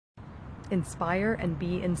inspire, and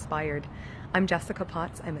be inspired. I'm Jessica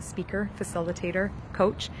Potts. I'm a speaker, facilitator,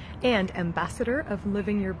 coach, and ambassador of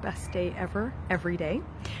living your best day ever, every day.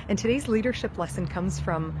 And today's leadership lesson comes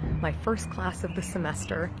from my first class of the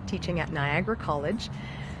semester, teaching at Niagara College.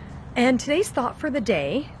 And today's thought for the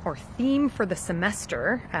day, or theme for the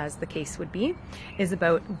semester, as the case would be, is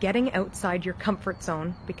about getting outside your comfort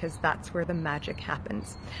zone, because that's where the magic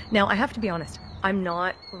happens. Now, I have to be honest, I'm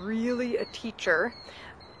not really a teacher.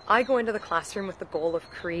 I go into the classroom with the goal of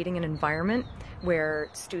creating an environment where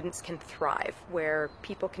students can thrive, where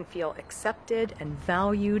people can feel accepted and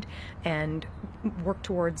valued and work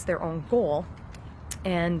towards their own goal.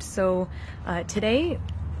 And so today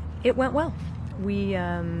it went well.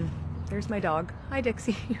 There's my dog. Hi,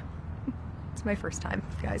 Dixie. It's my first time,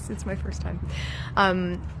 guys. It's my first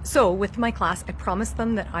time. So with my class, I promised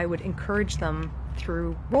them that I would encourage them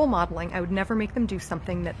through role modeling. I would never make them do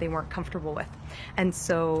something that they weren't comfortable with. And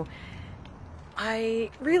so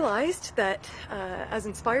I realized that as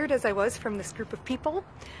inspired as I was from this group of people,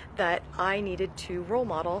 that I needed to role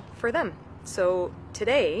model for them. So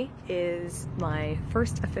today is my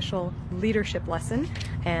first official leadership lesson,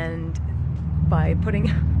 and by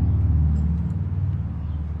putting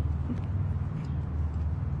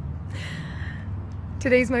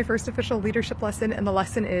Today's my first official leadership lesson, and the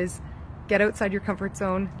lesson is get outside your comfort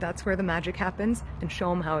zone. That's where the magic happens, and show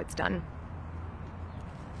them how it's done.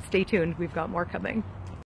 Stay tuned, we've got more coming.